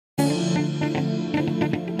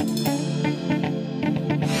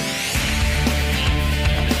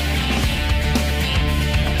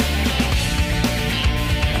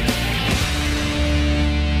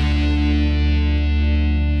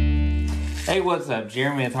Hey, what's up?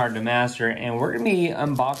 Jeremy with Hard to Master, and we're going to be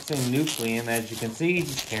unboxing Nucleum. As you can see,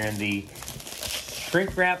 just tearing the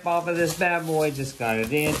shrink wrap off of this bad boy. Just got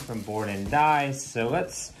it in from Board and Dice. So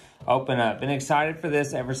let's open up. Been excited for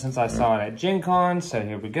this ever since I saw it at Gen Con. So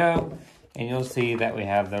here we go. And you'll see that we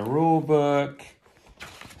have the rule book.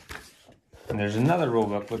 And there's another rule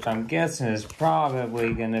book, which I'm guessing is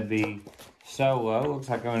probably going to be solo. Looks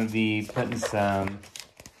like I'm going to be putting some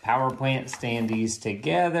power plant standees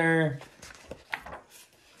together.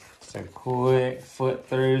 Just a quick flip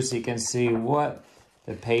through so you can see what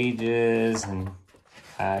the page is, and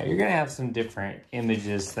you're going to have some different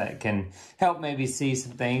images that can help maybe see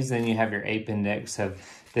some things. Then you have your appendix of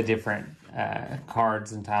the different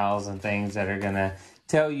cards and tiles and things that are going to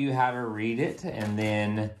tell you how to read it and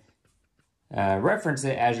then reference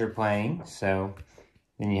it as you're playing. So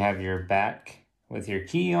then you have your back with your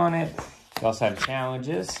key on it. You also have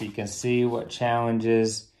challenges, so you can see what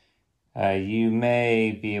challenges you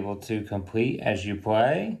may be able to complete as you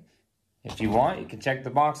play. If you want, you can check the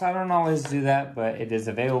box. I don't always do that, but it is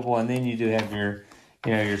available. And then you do have your,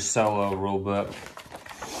 your solo rule book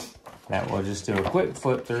that we'll just do a quick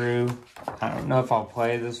flip through. I don't know if I'll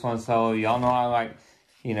play this one solo. Y'all know I like,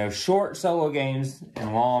 short solo games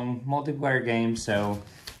and long multiplayer games. So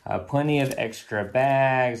plenty of extra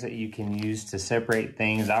bags that you can use to separate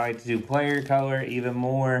things. I like to do player color even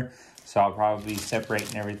more, so I'll probably be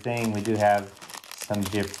separating everything. We do have some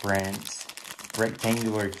different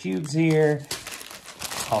rectangular cubes here.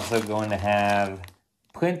 Also going to have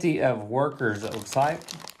plenty of workers, it looks like.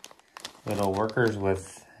 Little workers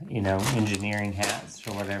with, engineering hats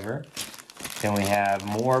or whatever. Then we have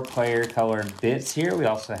more player colored bits here. We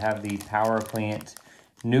also have the power plant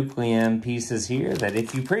Nucleum pieces here that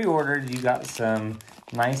if you pre-ordered, you got some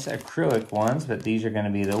nice acrylic ones, but these are going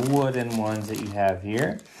to be the wooden ones that you have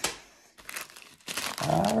here.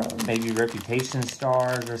 Maybe reputation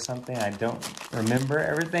stars or something. I don't remember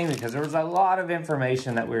everything because there was a lot of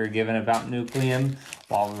information that we were given about Nucleum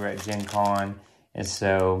while we were at Gen Con. And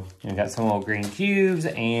so we got some little green cubes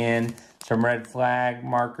and some red flag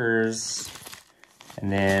markers,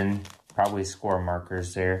 and then probably score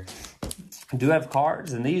markers there. I do have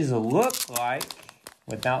cards, and these look like,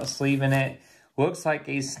 without sleeving it, looks like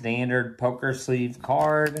a standard poker sleeve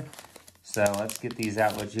card. So let's get these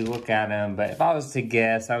out, let you look at them. But if I was to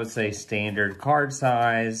guess, I would say standard card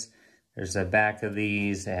size. There's the back of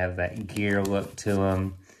these. They have that gear look to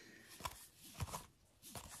them.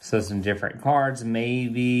 So some different cards,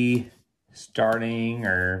 maybe starting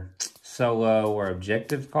or solo or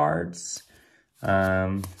objective cards.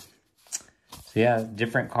 So yeah,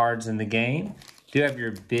 different cards in the game. You do have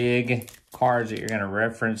your big cards that you're going to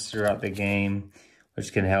reference throughout the game,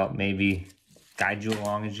 which can help maybe guide you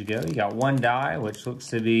along as you go. You got one die, which looks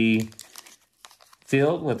to be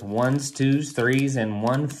filled with 1s, 2s, 3s, and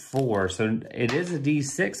 1 4. So it is a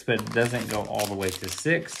D6, but it doesn't go all the way to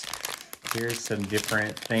 6. Here's some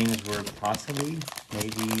different things we're possibly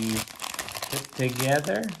maybe put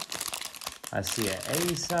together. I see an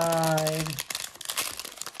A side.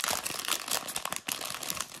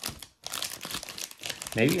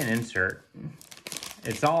 Maybe an insert.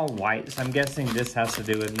 It's all white, so I'm guessing this has to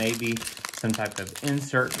do with maybe some type of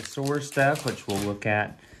insert to store stuff, which we'll look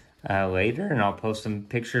at later, and I'll post some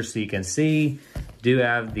pictures so you can see. Do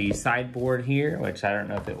have the sideboard here, which I don't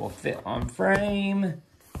know if it will fit on frame,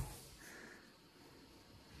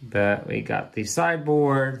 but we got the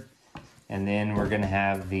sideboard, and then we're gonna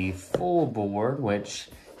have the full board, which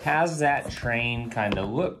has that train kind of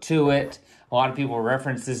look to it. A lot of people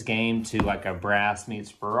reference this game to like a Brass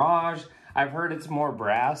meets Barrage. I've heard it's more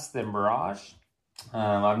Brass than Barrage.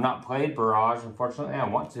 I've not played Barrage, unfortunately. I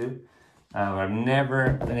want to. I've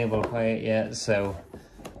never been able to play it yet, so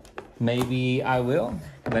maybe I will.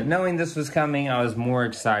 But knowing this was coming, I was more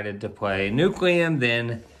excited to play Nucleum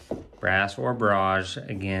than Brass or Barrage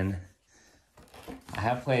again. I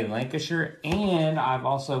have played Lancashire, and I've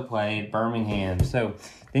also played Birmingham. So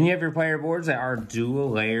then you have your player boards that are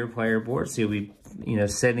dual layer player boards. So you'll be,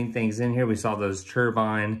 setting things in here. We saw those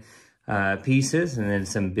turbine pieces, and then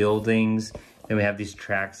some buildings. Then we have these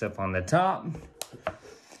tracks up on the top.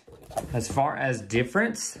 As far as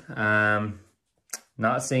difference,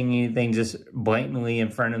 not seeing anything just blatantly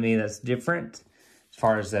in front of me that's different. As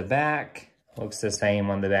far as the back, looks the same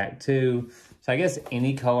on the back too. So I guess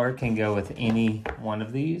any color can go with any one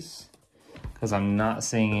of these, because I'm not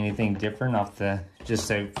seeing anything different off the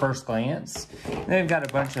just a first glance. And then we've got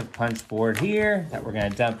a bunch of punch board here that we're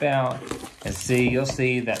going to dump out and see. You'll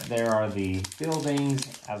see that there are the buildings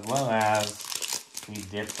as well as the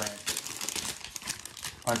different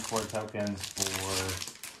punch board tokens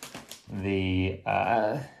for the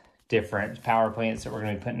different power plants that we're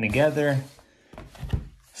going to be putting together.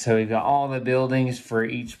 So we've got all the buildings for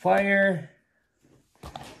each player.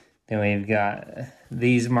 Then we've got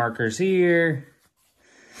these markers here.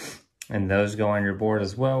 And those go on your board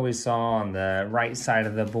as well. We saw on the right side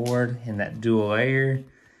of the board in that dual layer.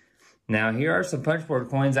 Now here are some punchboard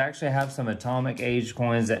coins. I actually have some atomic age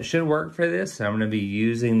coins that should work for this. So I'm going to be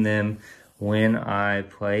using them when I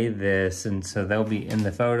play this. And so they'll be in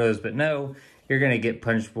the photos. But no, you're going to get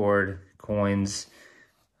punchboard coins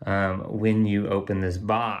when you open this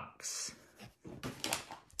box.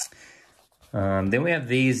 Then we have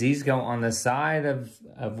these. These go on the side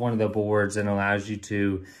of one of the boards and allows you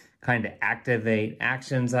to kind of activate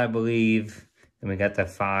actions, I believe. And we got the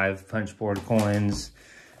 5 punchboard coins.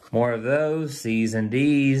 More of those, C's and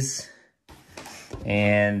D's.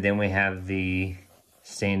 And then we have the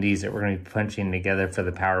standees that we're going to be punching together for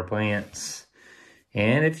the power plants.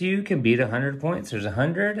 And if you can beat 100 points, there's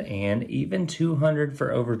 100 and even 200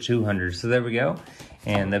 for over 200. So there we go.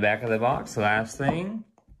 And the back of the box, last thing.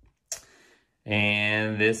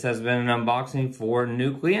 And this has been an unboxing for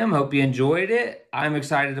Nucleum. Hope you enjoyed it. I'm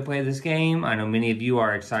excited to play this game. I know many of you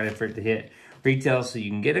are excited for it to hit retail so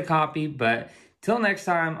you can get a copy. But till next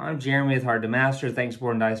time, I'm Jeremy with Hard to Master. Thanks,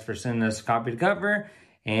 Board and Dice, for sending us a copy to cover.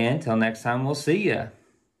 And till next time, we'll see ya.